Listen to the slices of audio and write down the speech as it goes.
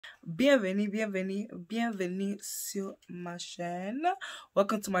Bienvenue sur ma chaîne.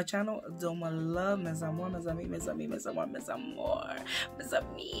 Welcome to my channel. Do my love, mes amours, mes amis, mes amis, mes amours, mes amours, mes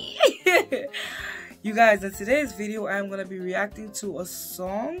amis. You guys, in today's video, I'm gonna be reacting to a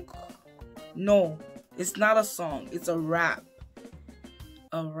song. No, it's not a song. It's a rap.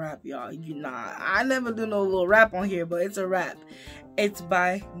 A rap, y'all. I never do no little rap on here, but it's a rap. It's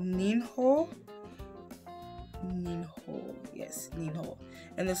by Ninho. Yes, Ninho.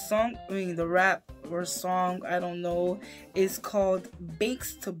 And the song, the rap or song, I don't know, is called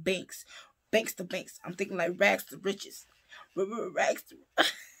Binks to Binks. Binks to Binks. I'm thinking like rags to riches. Rags to...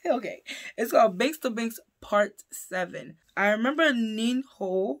 Okay. It's called Binks to Binks Part 7. I remember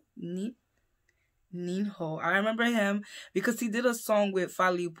Ninho. I remember him because he did a song with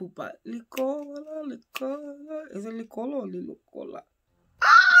Fali Ipupa. Licola. Is it Licola or Licola?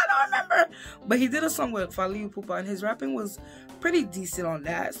 I don't remember. But he did a song with Fali Ipupa and his rapping was pretty decent on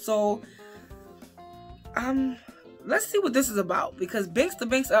that. So, let's see what this is about. Because Binks to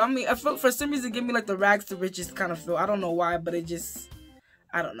Binks, I mean, I feel for some reason it gave me like the rags to riches kind of feel. I don't know why, but it just...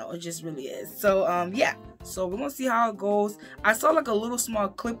 I don't know. It just really is. So, yeah. So, we're going to see how it goes. I saw like a little small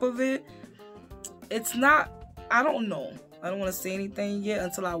clip of it. It's not... I don't know. I don't want to say anything yet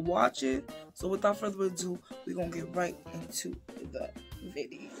until I watch it. So, without further ado, we're going to get right into the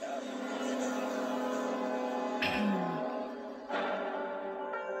video.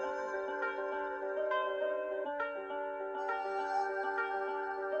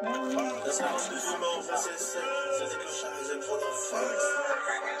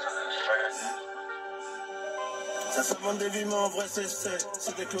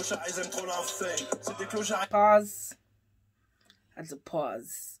 Pause. That's a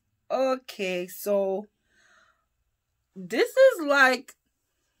pause. Okay, so this is like,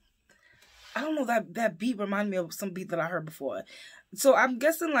 I don't know, that beat reminded me of some beat that I heard before. So I'm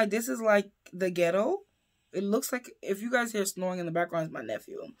guessing like this is like the ghetto. It looks like, if you guys hear snoring in the background, it's my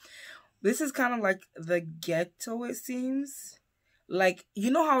nephew. This is kind of like the ghetto, it seems. Like,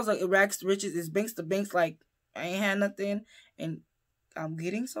 you know how it's like rags to riches, it's Binks to Binks, like I ain't had nothing and I'm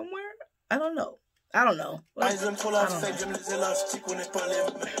getting somewhere? I don't know. I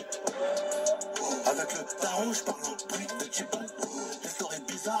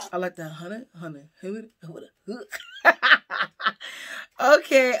like that, honey.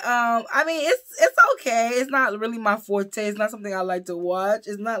 Okay, I mean, it's okay. It's not really my forte. It's not something I like to watch.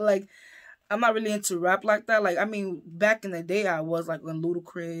 It's not like, I'm not really into rap like that. Like, I mean, back in the day, I was like when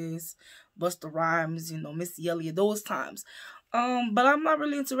Ludacris, Busta Rhymes, Missy Elliott, those times. But I'm not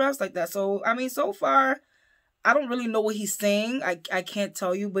really into raps like that. So, I mean, so far, I don't really know what he's saying. I can't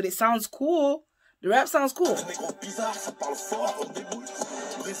tell you, but it sounds cool. The rap sounds cool.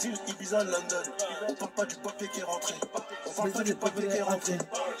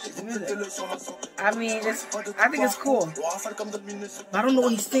 I mean, I think it's cool. But I don't know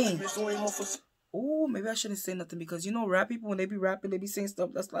what he's saying. Oh, maybe I shouldn't say nothing because, rap people, when they be rapping, they be saying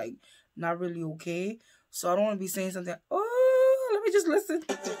stuff that's, like, not really okay. So I don't want to be saying something. Oh, let me just listen.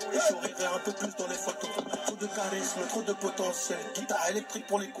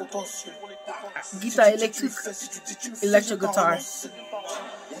 Guitar electric. Electric guitar.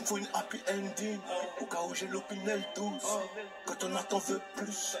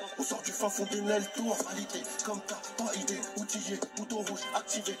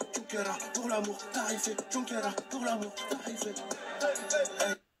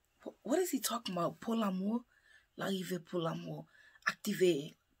 What is he talking about? Pour l'amour, l'arrivée pour l'amour,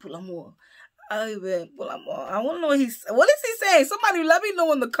 activer pour l'amour, arriver pour l'amour. I want to know what is he saying? Somebody let me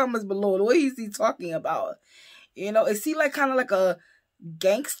know in the comments below. What is he talking about? Is he like kind of like a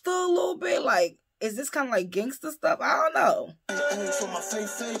gangster a little bit? Like, is this kind of like gangster stuff? I don't know.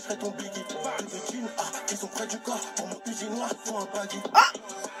 Ah!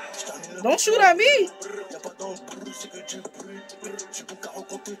 Don't shoot at me.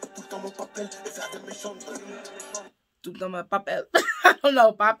 I don't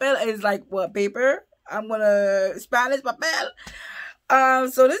know. Papel is like what, paper? I'm gonna Spanish papel.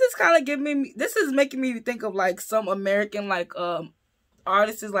 So this is kind of making me think of like some American like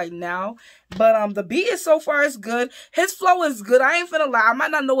artists like now, but the beat is so far is good. His flow is good. I ain't finna lie, I might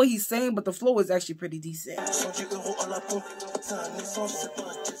not know what he's saying, but the flow is actually pretty decent.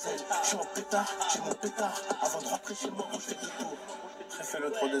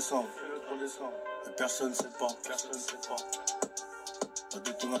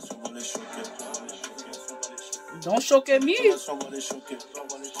 Don't choke at me.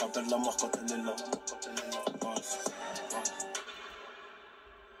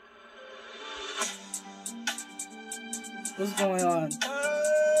 What's going on?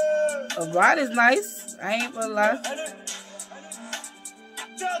 A ride is nice. I ain't gonna lie.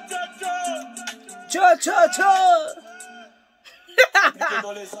 Cha cha cha.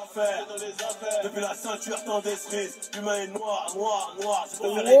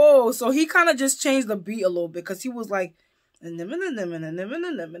 Whoa, so he kind of just changed the beat a little bit because he was like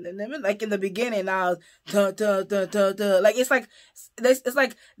like in the beginning now like it's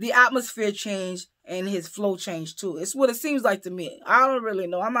like the atmosphere changed and his flow changed too. It's what it seems like to me. I don't really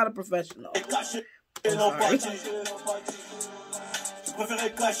know. I'm not a professional. Je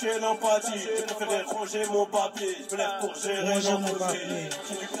préférais cacher l'empathie, je préférais ranger mon papier, je me lève pour gérer l'entreprise.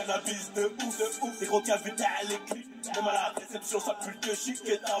 J'ai du cannabis de ouf, des gros cavités à l'écrit, même à la réception ça pue de chic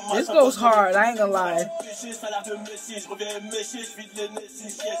et ta main. This goes hard, I ain't gonna lie. Ça a l'air de messie, je reviens méché, je vide les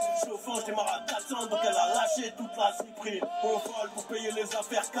nessies, chauffant, je démarre à 400, donc elle a lâché toute la cyprine. On vole pour payer les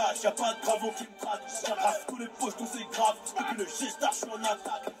affaires cash, y'a pas de gravon qui me traque, j'arrache tous les poches, donc c'est grave, depuis le gestar, je suis en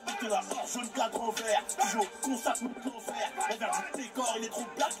attaque, depuis la barre jaune cadre vert, toujours consacre mon l'enfer, l'envers du décor. Il est trop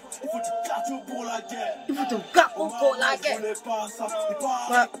black, il faut du cardio pour la guerre. Il faut du cardio pour la guerre. Oh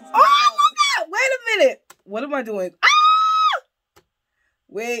my God! Wait a minute. What am I doing? Ah!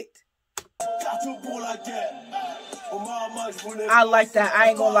 Wait. I like that. I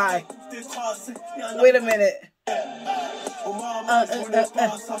ain't gonna lie. Wait a minute.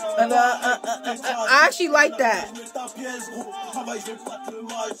 I actually like that.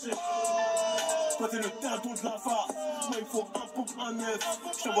 Toi t'es le dindon de la farce, moi il faut un pompe, un œuf.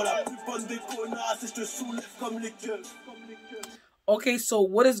 Je t'envoie la plus bonne des connasses et je te soulève comme les keufs. Okay, so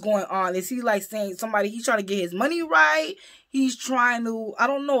what is going on? Is he like saying he's trying to get his money right? He's trying to, I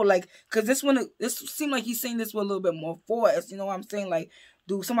don't know, like, cause this seemed like he's saying this with a little bit more force. You know what I'm saying? Like,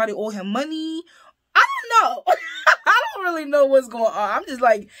 do somebody owe him money? I don't know. I don't really know what's going on. I'm just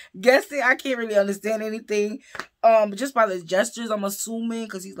like guessing. I can't really understand anything. Just by the gestures, I'm assuming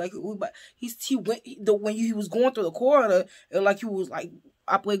because he's like, when he was going through the corridor, it like he was like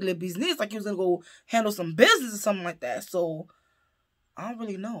operating business, like he was gonna go handle some business or something like that. So I don't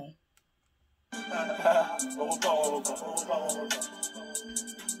really know.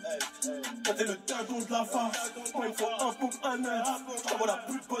 Toi t'es le dindon de la farce, moi il faut un pompe, un œuf. Je t'envoie la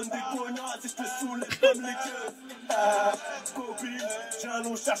plus bonne des connasses et je te soulève comme les keufs. Copine, j'ai un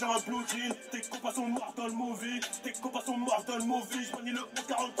long chargeur, un blue jean. Tes copains sont morts dans le movie, tes copains sont morts dans le movie. Je manie le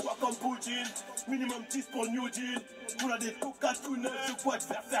 43 comme Poutine, minimum 10 pour le New Deal. On a des coca tout neufs, je pourrais te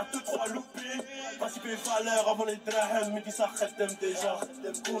faire 2-3 loopings. Principe et valeur avant les drahams, mais qui s'arrêtent t'aimes déjà.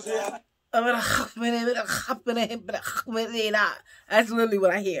 That's literally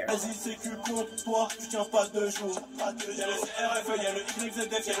what I hear. Vas-y, c'est que contre toi, je tiens pas 2 jours. Y'a le RFE, y'a le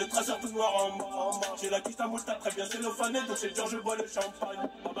YZF, y'a le traceur tout noir en main. J'ai la cuisse à moule, t'as très bien cellophané, donc chez George, je bois le champagne.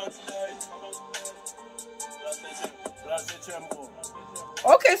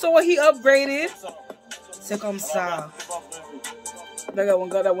 Okay, so what he upgraded. C'est comme ça. That one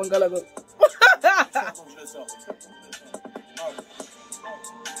go.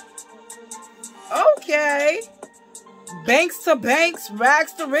 Okay. Banks to banks,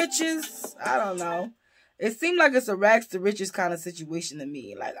 rags to riches. I don't know. It seemed like it's a rags to riches kind of situation to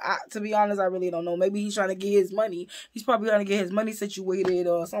me. Like, to be honest, I really don't know. Maybe he's trying to get his money. He's probably trying to get his money situated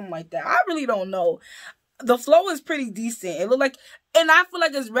or something like that. I really don't know. The flow is pretty decent. It looked like, and I feel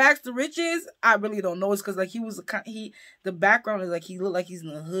like it's rags to riches. I really don't know. It's because like the background is like he looked like he's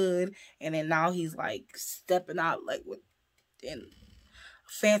in the hood, and then now he's like stepping out like in a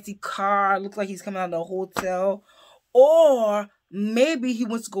fancy car. Looks like he's coming out of the hotel, or maybe he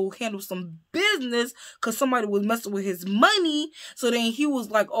wants to go handle some business because somebody was messing with his money. So then he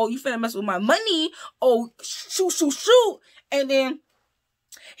was like, "Oh, you finna mess with my money? Oh, shoot!" And then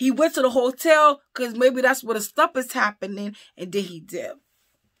he went to the hotel because maybe that's where the stuff is happening, and then he dipped.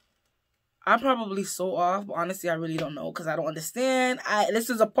 I'm probably so off, but honestly, I really don't know because I don't understand. This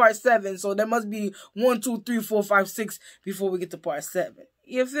is a part 7, so there must be 1, 2, 3, 4, 5, 6 before we get to part 7.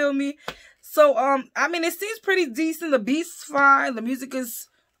 You feel me? So, I mean, it seems pretty decent. The beat's fine. The music is,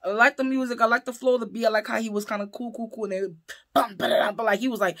 I like the music. I like the flow of the beat. I like how he was kind of cool. And then, but like, he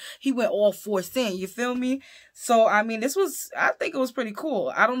went all force in. You feel me? So, I mean, I think it was pretty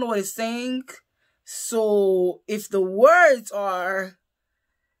cool. I don't know what it's saying. So, if the words are,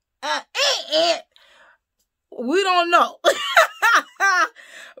 we don't know.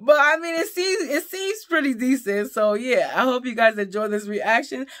 But I mean, it seems pretty decent. So yeah, I hope you guys enjoy this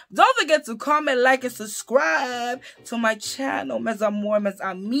reaction. Don't forget to comment, like, and subscribe to my channel. Mes amours, mes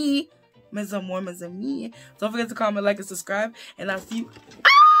amis. Mes amours, mes amis. Don't forget to comment, like, and subscribe. And I'll see you.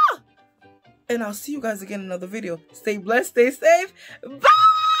 And I'll see you guys again in another video. Stay blessed, stay safe. Bye!